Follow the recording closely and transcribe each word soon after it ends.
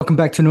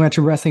Welcome back to New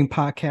Entry Wrestling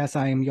Podcast.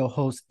 I am your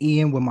host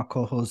Ian with my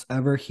co-host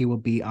Ever. He will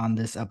be on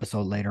this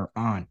episode later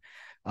on.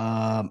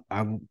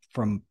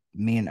 From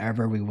me and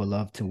Ever, we would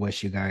love to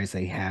wish you guys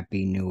a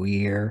happy new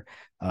year.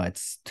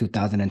 It's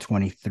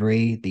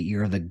 2023, the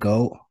year of the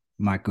GOAT,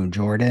 Michael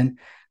Jordan.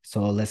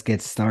 So let's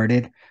get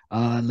started.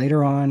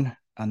 Later on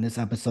this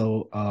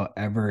episode,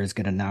 Ever is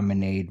gonna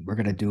nominate. We're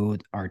gonna do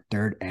our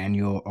third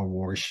annual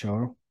award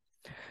show.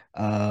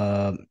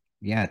 Uh,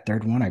 yeah,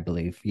 third one, I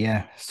believe.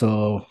 Yeah.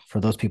 So for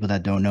those people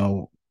that don't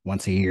know,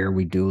 once a year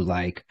we do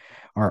like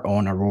our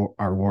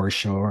award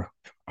show,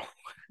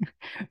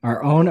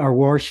 our own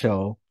award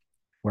show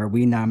where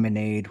we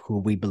nominate who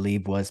we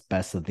believe was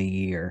best of the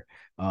year,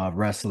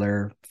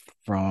 wrestler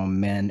from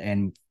men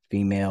and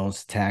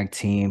females, tag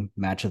team,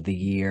 match of the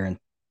year, and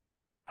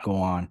go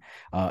on.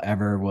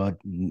 Ever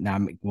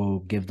will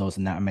give those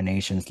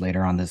nominations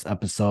later on this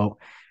episode.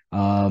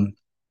 Um,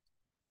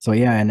 so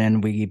yeah, and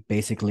then we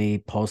basically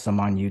post them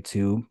on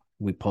YouTube.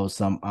 We post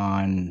them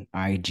on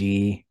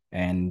IG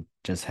and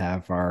just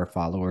have our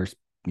followers,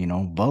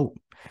 vote.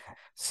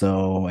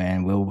 So,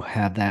 and we'll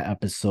have that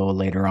episode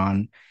later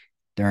on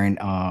during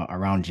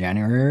around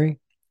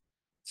January.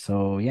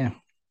 So yeah.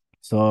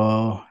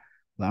 So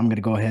I'm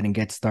gonna go ahead and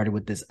get started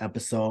with this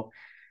episode.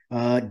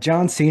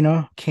 John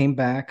Cena came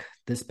back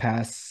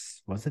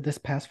was it this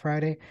past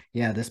Friday?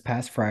 Yeah, this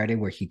past Friday,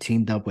 where he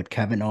teamed up with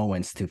Kevin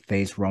Owens to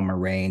face Roman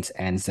Reigns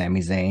and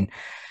Sami Zayn.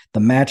 The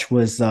match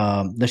was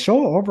the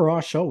show overall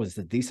show was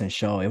a decent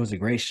show. It was a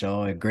great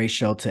show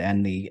to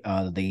end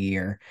the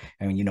year.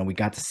 And we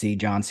got to see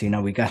John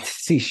Cena, we got to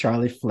see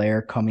Charlotte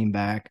Flair coming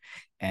back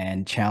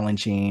and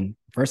challenging.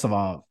 First of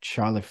all,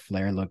 Charlotte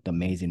Flair looked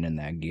amazing in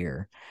that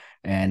gear.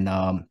 And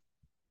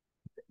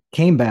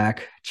came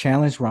back,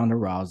 challenged Ronda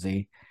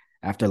Rousey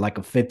after like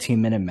a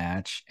 15-minute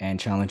match and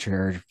challenged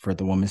her for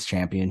the women's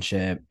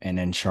championship. And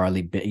then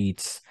Charlotte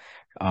beats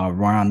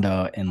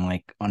Ronda in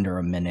like under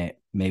a minute,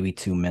 maybe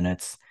 2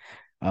 minutes.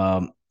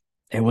 Um,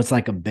 it was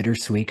like a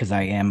bittersweet because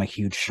I am a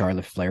huge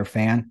Charlotte Flair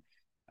fan.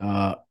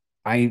 Uh,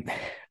 I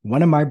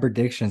One of my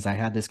predictions, I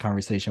had this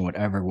conversation with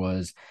Ever,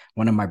 was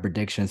one of my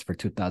predictions for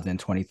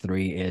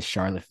 2023 is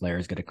Charlotte Flair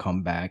is going to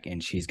come back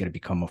and she's going to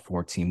become a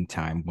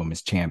 14-time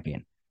women's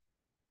champion.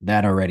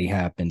 That already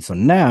happened. So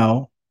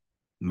now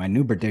my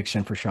new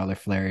prediction for Charlotte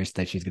Flair is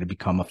that she's going to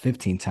become a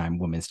 15-time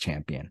women's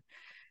champion.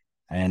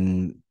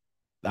 And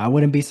I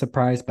wouldn't be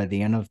surprised by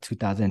the end of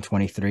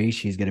 2023,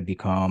 she's going to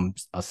become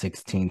a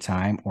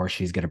 16-time, or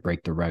she's going to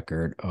break the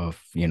record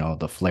of,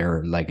 the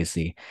Flair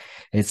legacy.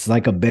 It's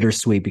like a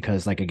bittersweet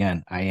because, like,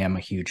 again, I am a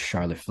huge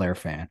Charlotte Flair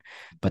fan.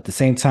 But at the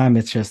same time,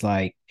 it's just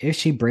like, if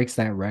she breaks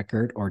that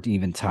record or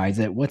even ties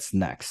it, what's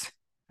next?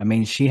 I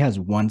mean, she has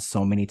won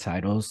so many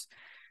titles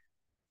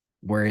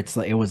where it's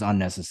like it was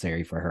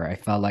unnecessary for her. I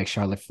felt like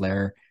Charlotte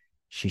Flair,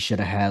 she should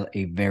have had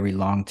a very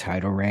long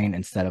title reign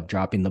instead of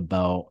dropping the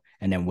belt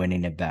and then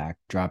winning it back,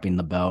 dropping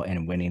the belt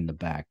and winning the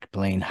back,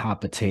 playing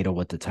hot potato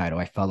with the title.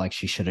 I felt like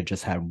she should have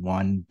just had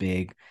one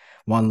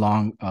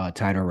long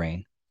title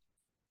reign.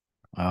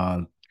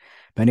 Um,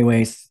 but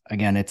anyways,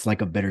 again, it's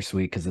like a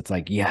bittersweet because it's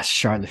like, yes,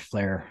 Charlotte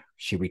Flair,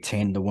 she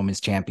retained the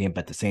women's champion,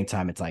 but at the same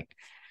time, it's like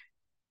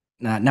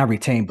not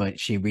retained, but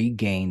she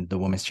regained the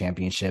women's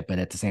championship. But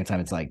at the same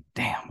time, it's like,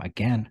 damn,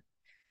 again,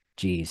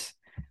 geez.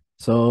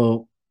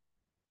 So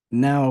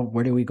now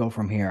where do we go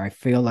from here? I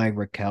feel like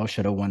Raquel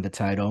should have won the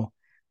title,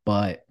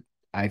 but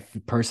I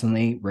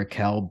personally,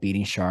 Raquel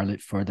beating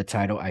Charlotte for the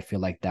title, I feel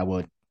like that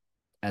would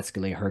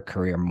escalate her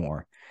career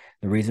more.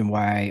 The reason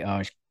why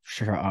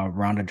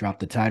Ronda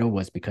dropped the title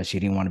was because she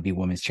didn't want to be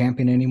women's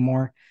champion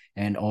anymore,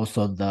 and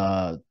also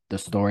the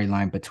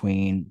storyline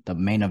between the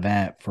main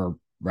event for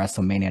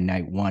WrestleMania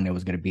Night One, it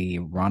was going to be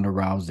Ronda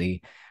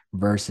Rousey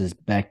versus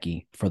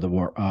Becky for the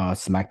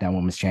SmackDown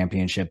Women's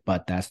Championship,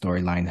 but that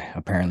storyline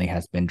apparently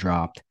has been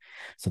dropped,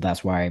 so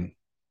that's why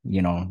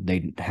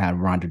they had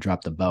Ronda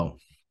drop the belt.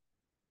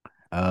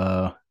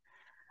 Uh,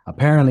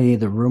 Apparently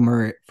the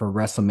rumor for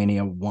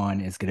WrestleMania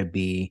One is going to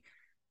be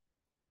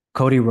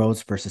Cody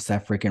Rhodes versus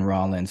Seth freaking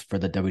Rollins for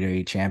the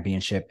WWE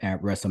Championship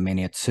at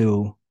WrestleMania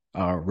 2.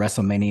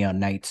 WrestleMania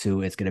Night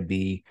 2 is going to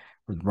be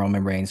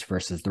Roman Reigns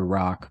versus The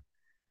Rock.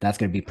 That's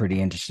going to be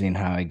pretty interesting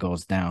how it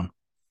goes down.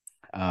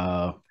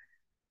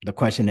 The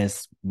question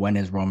is, when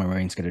is Roman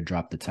Reigns going to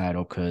drop the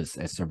title? Because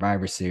at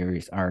Survivor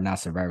Series, or not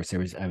Survivor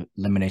Series,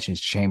 Eliminations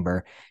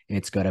Chamber,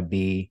 it's going to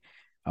be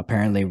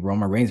apparently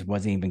Roman Reigns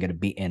wasn't even going to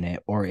be in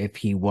it. Or if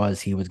he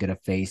was going to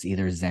face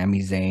either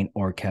Sami Zayn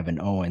or Kevin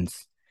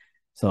Owens.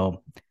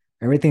 So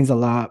everything's a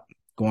lot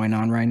going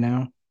on right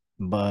now,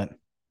 but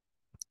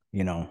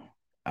you know,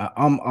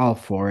 I'm all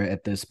for it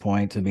at this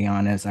point. To be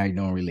honest, I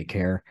don't really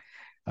care.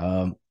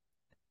 Um,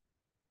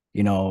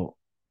 you know,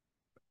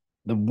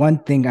 the one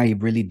thing I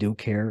really do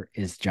care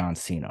is John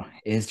Cena.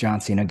 Is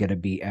John Cena going to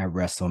be at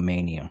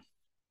WrestleMania?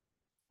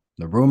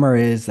 The rumor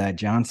is that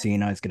John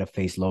Cena is going to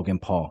face Logan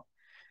Paul.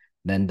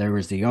 Then there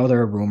was the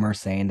other rumor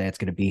saying that it's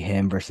going to be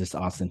him versus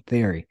Austin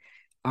Theory.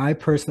 I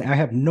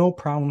have no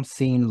problem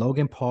seeing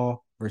Logan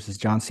Paul versus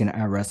John Cena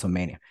at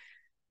WrestleMania.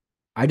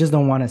 I just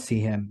don't want to see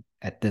him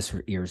at this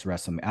year's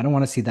WrestleMania. I don't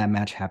want to see that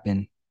match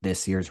happen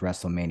this year's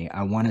WrestleMania.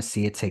 I want to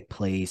see it take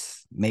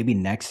place maybe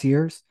next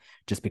year's,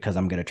 just because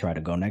I'm gonna try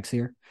to go next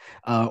year,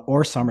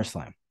 or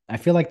SummerSlam. I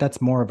feel like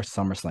that's more of a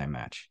SummerSlam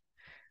match.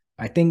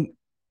 I think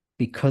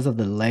because of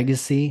the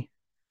legacy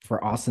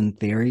for Austin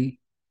Theory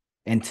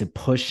and to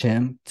push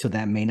him to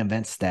that main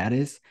event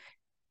status,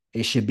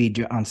 it should be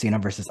John Cena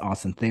versus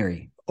Austin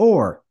Theory,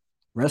 or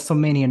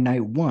WrestleMania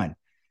Night 1,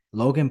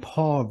 Logan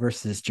Paul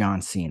versus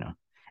John Cena.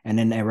 And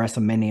then at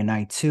WrestleMania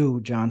Night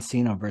 2, John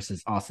Cena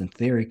versus Austin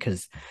Theory,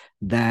 because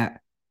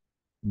that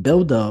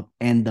build up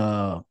and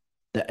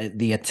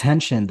the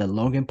attention that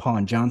Logan Paul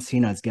and John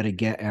Cena is going to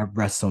get at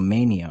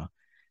WrestleMania,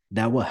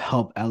 that will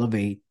help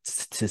elevate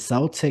to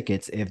sell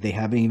tickets if they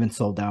haven't even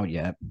sold out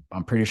yet.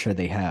 I'm pretty sure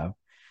they have.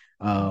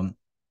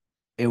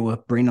 It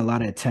will bring a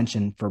lot of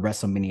attention for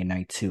WrestleMania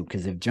Night 2,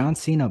 because if John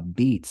Cena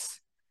beats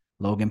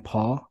Logan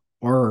Paul,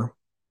 or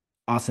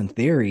Austin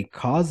Theory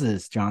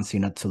causes John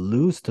Cena to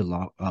lose to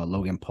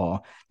Logan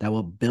Paul, that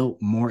will build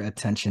more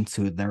attention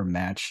to their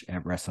match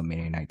at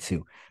WrestleMania Night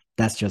 2.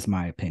 That's just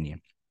my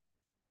opinion.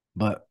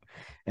 But,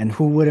 and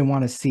who wouldn't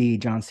want to see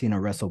John Cena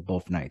wrestle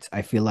both nights?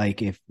 I feel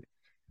like if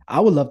I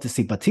would love to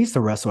see Batista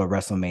wrestle at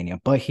WrestleMania,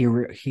 but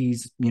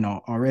he's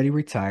already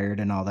retired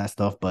and all that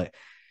stuff. But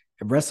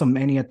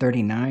WrestleMania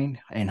 39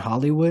 in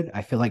Hollywood,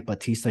 I feel like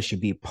Batista should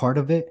be part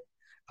of it.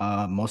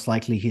 Most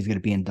likely he's going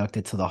to be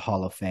inducted to the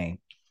Hall of Fame.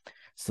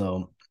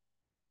 So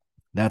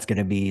that's going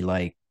to be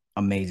like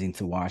amazing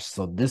to watch.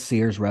 So this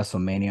year's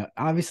WrestleMania,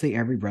 obviously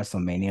every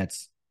WrestleMania,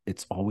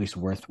 it's always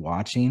worth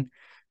watching,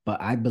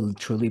 but I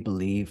truly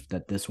believe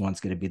that this one's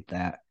going to be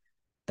that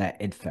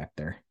it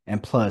factor.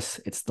 And plus,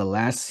 it's the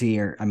last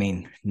year. I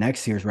mean,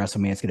 next year's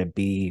WrestleMania is going to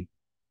be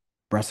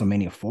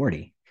WrestleMania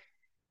 40.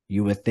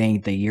 You would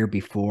think the year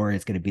before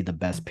is going to be the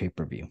best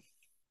pay-per-view,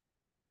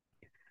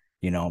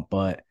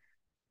 but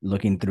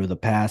looking through the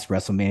past,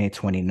 WrestleMania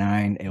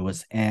 29, it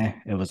was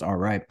all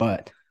right,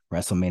 but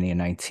WrestleMania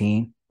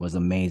 19 was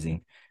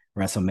amazing.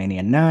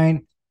 WrestleMania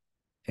 9,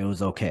 it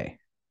was okay.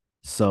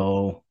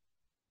 So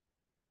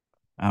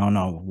I don't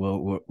know.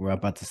 We're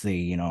about to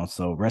see,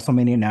 So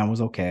WrestleMania 9 was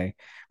okay.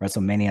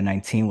 WrestleMania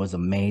 19 was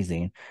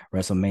amazing.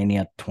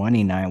 WrestleMania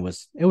 29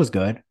 was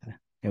good.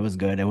 It was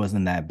good. It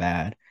wasn't that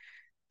bad,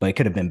 but it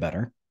could have been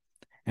better.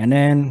 And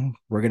then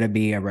we're gonna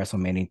be at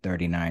WrestleMania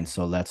 39.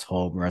 So let's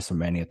hope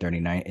WrestleMania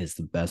 39 is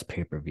the best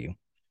pay-per-view.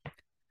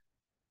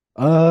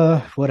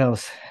 What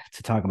else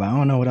to talk about? I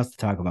don't know what else to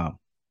talk about.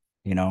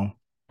 Yeah.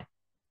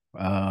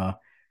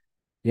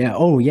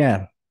 Oh,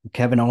 yeah.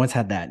 Kevin Owens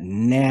had that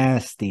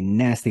nasty,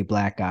 nasty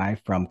black eye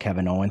from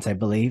Kevin Owens, I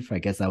believe. I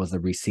guess that was the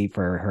receipt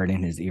for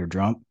hurting his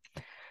eardrum.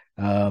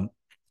 Seth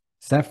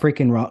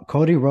freaking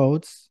Cody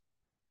Rhodes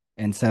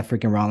and Seth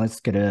freaking Rollins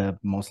gonna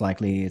most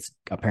likely, it's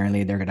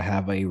apparently they're gonna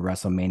have a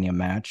WrestleMania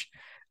match.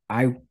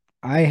 I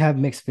have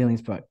mixed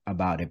feelings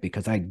about it,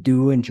 because I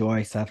do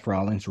enjoy Seth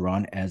Rollins'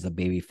 run as a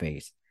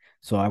babyface.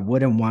 So I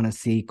wouldn't want to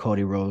see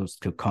Cody Rhodes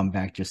to come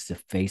back just to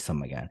face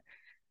him again.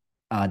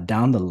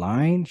 Down the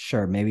line,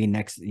 sure, maybe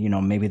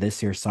maybe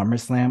this year's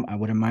SummerSlam, I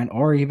wouldn't mind,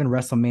 or even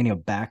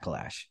WrestleMania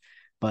Backlash.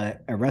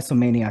 But at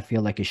WrestleMania, I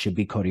feel like it should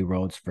be Cody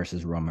Rhodes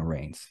versus Roman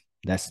Reigns.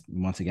 That's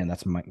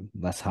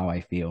how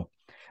I feel.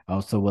 I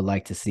also would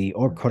like to see,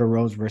 or Cody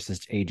Rhodes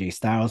versus AJ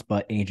Styles,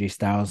 but AJ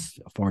Styles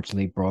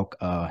fortunately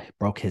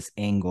broke his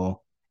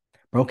ankle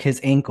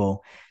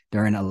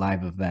during a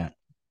live event.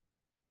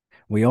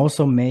 We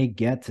also may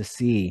get to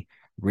see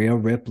Rhea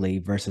Ripley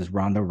versus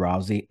Ronda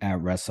Rousey at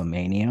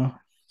WrestleMania.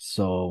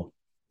 So,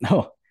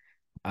 no,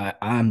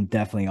 I'm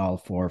definitely all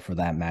for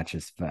that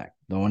match's fact.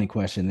 The only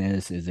question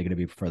is it going to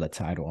be for the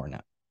title or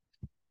not?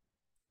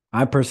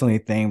 I personally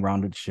think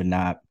Ronda should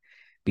not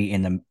be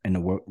in the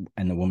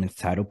women's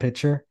title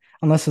picture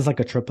unless it's like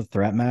a triple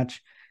threat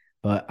match.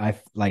 But I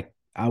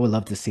would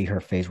love to see her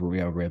face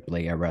Rhea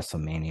Ripley at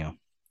WrestleMania,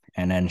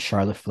 and then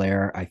Charlotte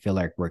Flair. I feel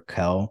like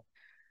Raquel,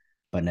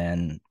 but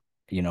then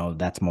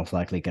that's most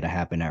likely going to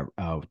happen at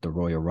the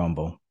Royal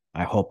Rumble.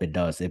 I hope it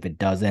does. If it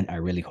doesn't, I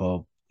really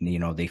hope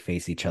they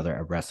face each other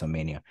at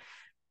WrestleMania.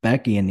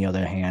 Becky, on the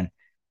other hand,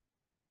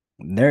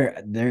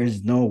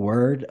 there's no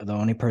word. The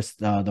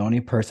only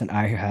person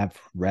I have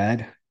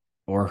read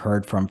or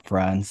heard from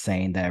friends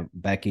saying that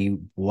Becky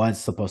was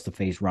supposed to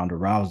face Ronda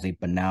Rousey,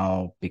 but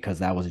now because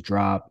that was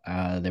dropped,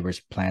 there was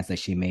plans that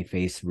she may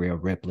face Rhea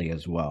Ripley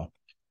as well.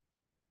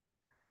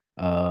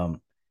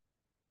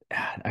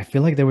 I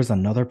feel like there was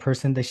another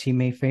person that she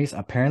may face.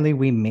 Apparently,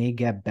 we may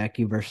get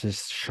Becky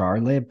versus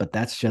Charlotte, but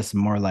that's just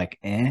more like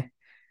eh.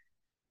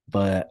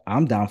 But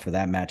I'm down for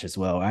that match as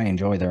well. I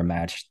enjoy their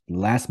match. The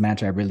last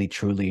match I really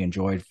truly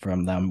enjoyed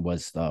from them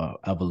was the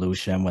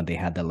Evolution, when they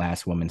had the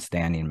last woman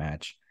standing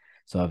match.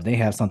 So if they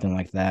have something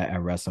like that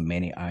at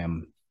WrestleMania,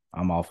 I'm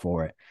all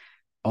for it.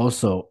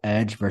 Also,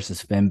 Edge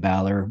versus Finn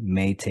Balor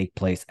may take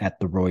place at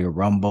the Royal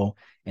Rumble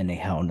in a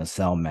Hell in a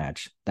Cell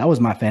match. That was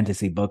my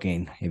fantasy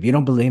booking. If you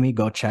don't believe me,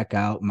 go check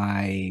out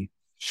my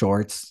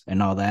shorts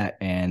and all that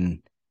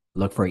and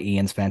look for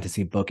Ian's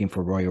fantasy booking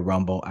for Royal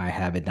Rumble. I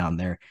have it down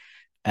there.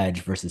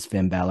 Edge versus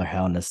Finn Balor,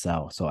 Hell in a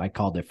Cell. So I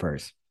called it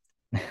first.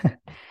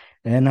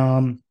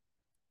 And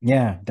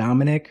yeah,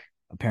 Dominic,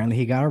 apparently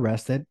he got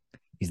arrested.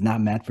 He's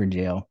not meant for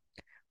jail.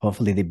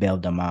 Hopefully they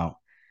bailed him out.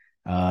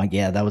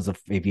 Yeah, that was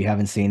if you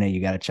haven't seen it,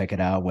 you got to check it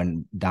out.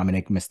 When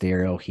Dominic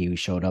Mysterio, he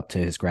showed up to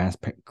his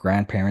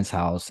grandparents'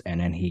 house and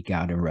then he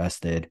got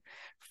arrested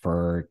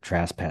for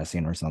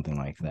trespassing or something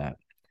like that.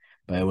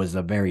 But it was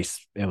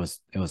it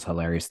was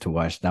hilarious to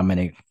watch.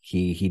 Dominic,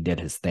 he did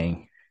his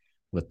thing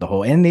with the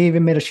whole, and they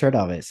even made a shirt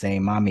of it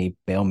saying, "Mommy,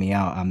 bail me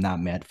out. I'm not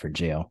meant for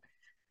jail."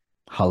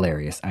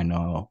 Hilarious. I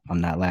know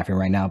I'm not laughing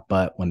right now,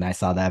 but when I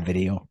saw that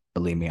video,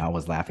 believe me, I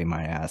was laughing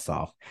my ass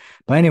off.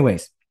 But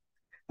anyways,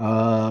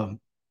 uh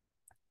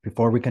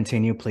before we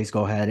continue, please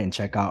go ahead and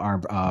check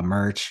out our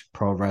merch,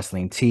 Pro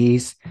Wrestling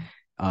Tees.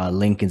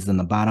 Link is in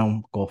the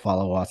bottom. Go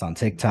follow us on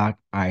TikTok,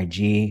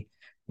 IG.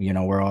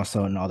 We're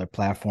also in other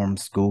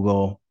platforms,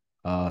 Google,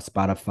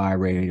 Spotify,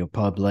 Radio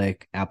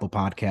Public, Apple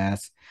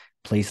Podcasts.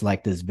 Please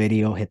like this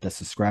video, hit the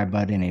subscribe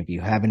button. If you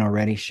haven't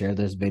already, share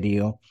this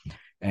video.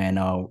 And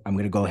I'm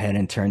going to go ahead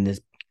and turn this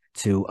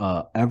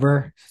to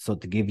Ever. So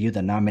to give you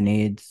the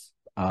nominations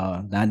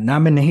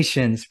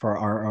for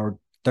our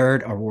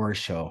third award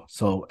show.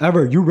 So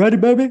Ever, you ready,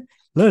 baby?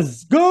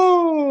 Let's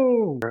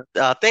go.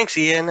 Thanks,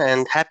 Ian,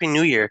 and Happy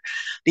New Year.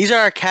 These are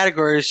our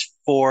categories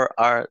for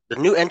the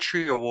new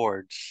entry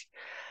awards.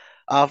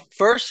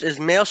 First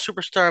is Male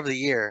Superstar of the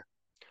Year.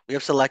 We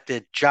have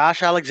selected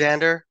Josh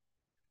Alexander,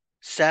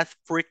 Seth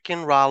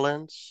freaking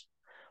Rollins,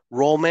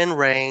 Roman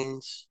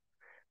Reigns,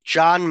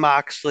 Jon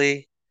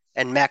Moxley,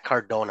 and Matt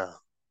Cardona.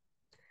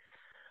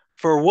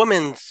 For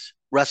Women's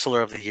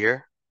Wrestler of the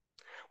Year,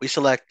 we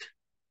select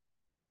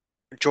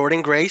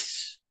Jordynne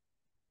Grace,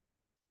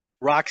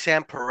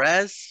 Roxanne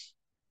Perez,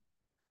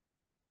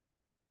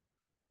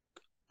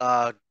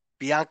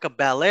 Bianca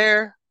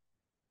Belair,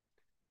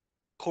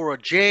 Cora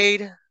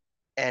Jade,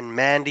 and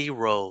Mandy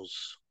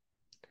Rose.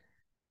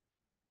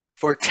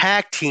 For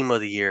Tag Team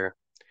of the Year,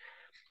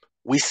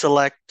 we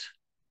select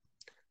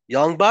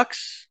Young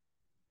Bucks,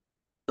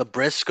 the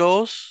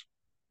Briscoes,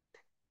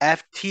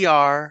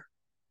 FTR,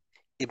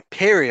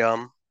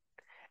 Imperium,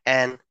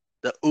 and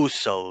the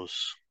Usos.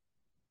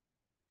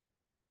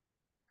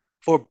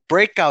 For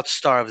Breakout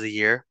Star of the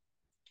Year,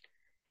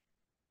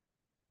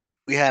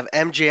 we have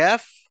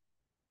MJF,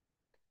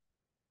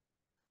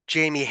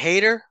 Jamie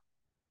Hayter,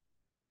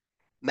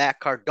 Matt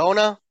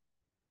Cardona,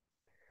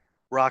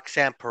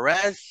 Roxanne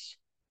Perez.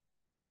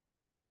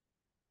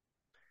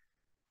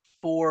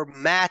 For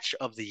Match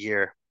of the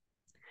Year,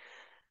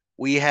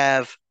 we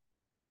have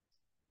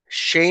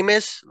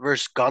Sheamus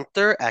versus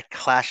Gunther at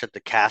Clash at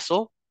the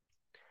Castle,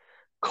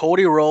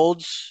 Cody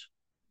Rhodes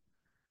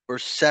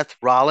versus Seth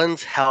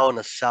Rollins, Hell in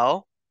a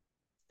Cell,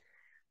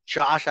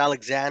 Josh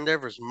Alexander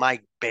versus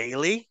Mike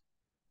Bailey.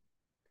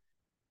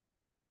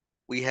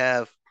 We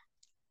have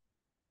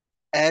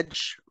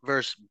Edge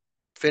versus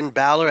Finn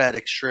Balor at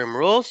Extreme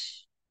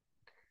Rules,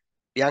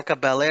 Bianca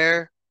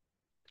Belair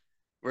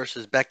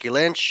versus Becky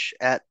Lynch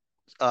at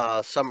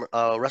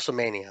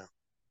WrestleMania.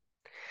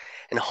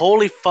 And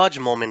Holy Fudge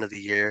Moment of the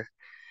Year,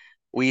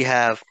 we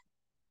have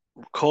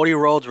Cody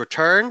Rhodes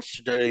returns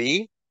to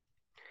WWE,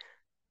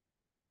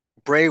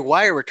 Bray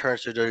Wyatt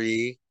returns to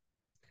WWE,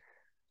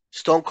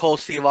 Stone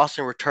Cold Steve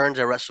Austin returns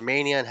at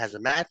WrestleMania and has a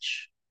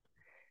match,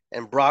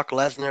 and Brock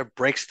Lesnar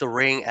breaks the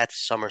ring at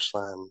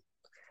SummerSlam.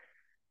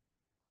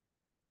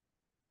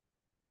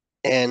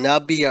 And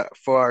that'll be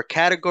for our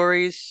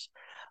categories.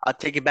 I'll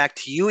take it back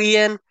to you,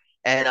 Ian.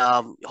 And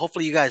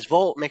hopefully you guys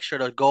vote. Make sure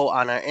to go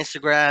on our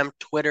Instagram,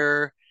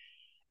 Twitter,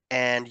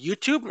 and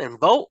YouTube and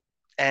vote.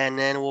 And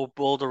then we'll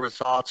pull the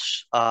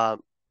results,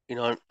 on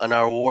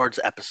our awards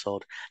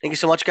episode. Thank you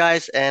so much,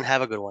 guys, and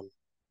have a good one.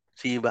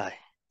 See you. Bye.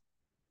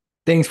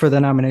 Thanks for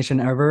the nomination,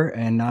 Ever.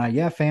 And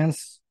yeah,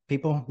 fans,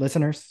 people,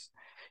 listeners,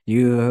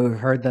 you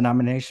heard the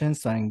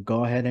nominations, so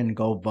go ahead and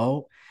go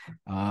vote.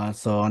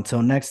 So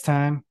until next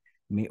time,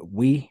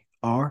 we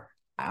are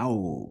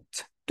out.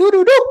 Doo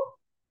doo doo.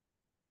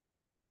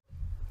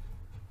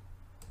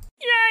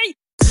 Yay!